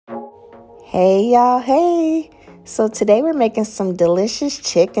Hey y'all, hey! So today we're making some delicious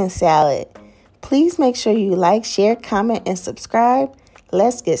chicken salad. Please make sure you like, share, comment, and subscribe.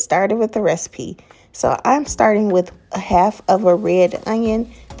 Let's get started with the recipe. So I'm starting with a half of a red onion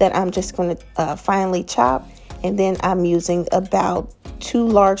that I'm just going to finely chop. And then I'm using about 2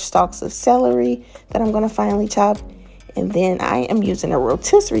 large stalks of celery that I'm going to finely chop. And then I am using a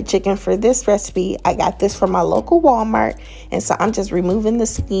rotisserie chicken for this recipe. I got this from my local Walmart. And so I'm just removing the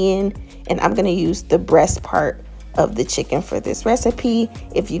skin and I'm going to use the breast part of the chicken for this recipe.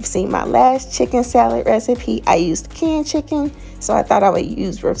 If you've seen my last chicken salad recipe, I used canned chicken. So I thought I would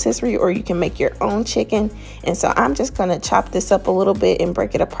use rotisserie, or you can make your own chicken. And so I'm just going to chop this up a little bit and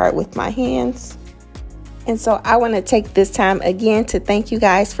break it apart with my hands. And so I want to take this time again to thank you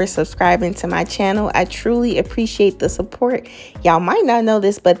guys for subscribing to my channel. I truly appreciate the support. Y'all might not know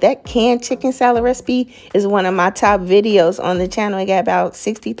this, but that canned chicken salad recipe is one of my top videos on the channel. It got about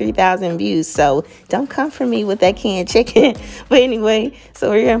 63,000 views. So don't come for me with that canned chicken. But anyway, so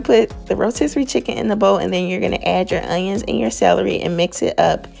we're going to put the rotisserie chicken in the bowl, and then you're going to add your onions and your celery and mix it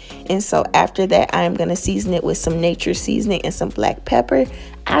up. And so after that, I'm going to season it with some nature seasoning and some black pepper.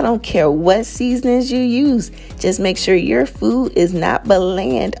 I don't care what seasonings you use. Just make sure your food is not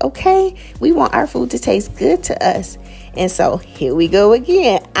bland, okay? We want our food to taste good to us. And so here we go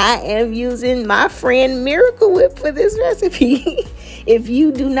again. I am using my friend Miracle Whip for this recipe. If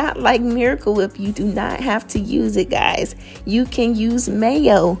you do not like Miracle Whip, you do not have to use it, guys. You can use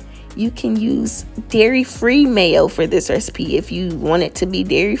MAYO. You can use dairy-free MAYO for this recipe if you want it to be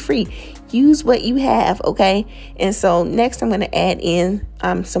dairy-free. Use what you have, okay? And so next I'm going to add in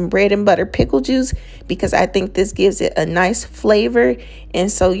some bread and butter pickle juice, because I think this gives it a nice flavor.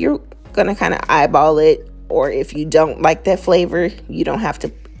 And so you're going to kind of eyeball it, or if you don't like that flavor, you don't have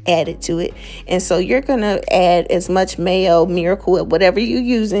to add it to it. And so you're going to add as much MAYO, Miracle Whip, whatever you're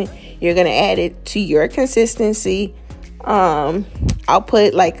using, you're going to add it to your consistency. I'll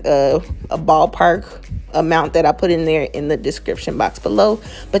put like a ballpark amount that I put in there in the description box below,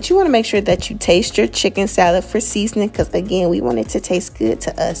 but you want to make sure that you taste your chicken salad for seasoning, because again, we want it to taste good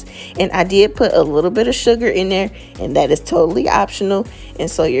to us. And I did put a little bit of sugar in there, and that is totally optional. And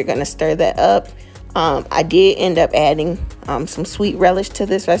so you're going to stir that up. I did end up adding some sweet relish to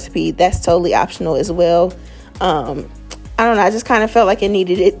this recipe. That's totally optional as well. I don't know, I just kind of felt like it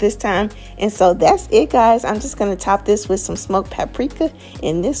needed it this time. And so that's it, guys. I'm just going to top this with some smoked paprika.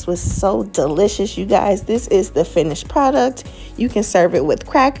 And this was so delicious, you guys. This is the finished product. You can serve it with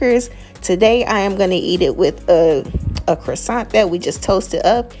crackers. Today, I am going to eat it with a croissant that we just toasted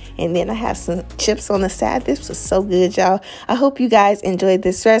up. And then I have some chips on the side. This was so good, y'all. I hope you guys enjoyed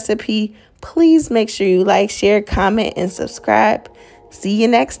this recipe. Please make sure you like, share, comment, and subscribe. See you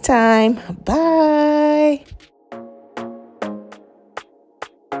next time. Bye.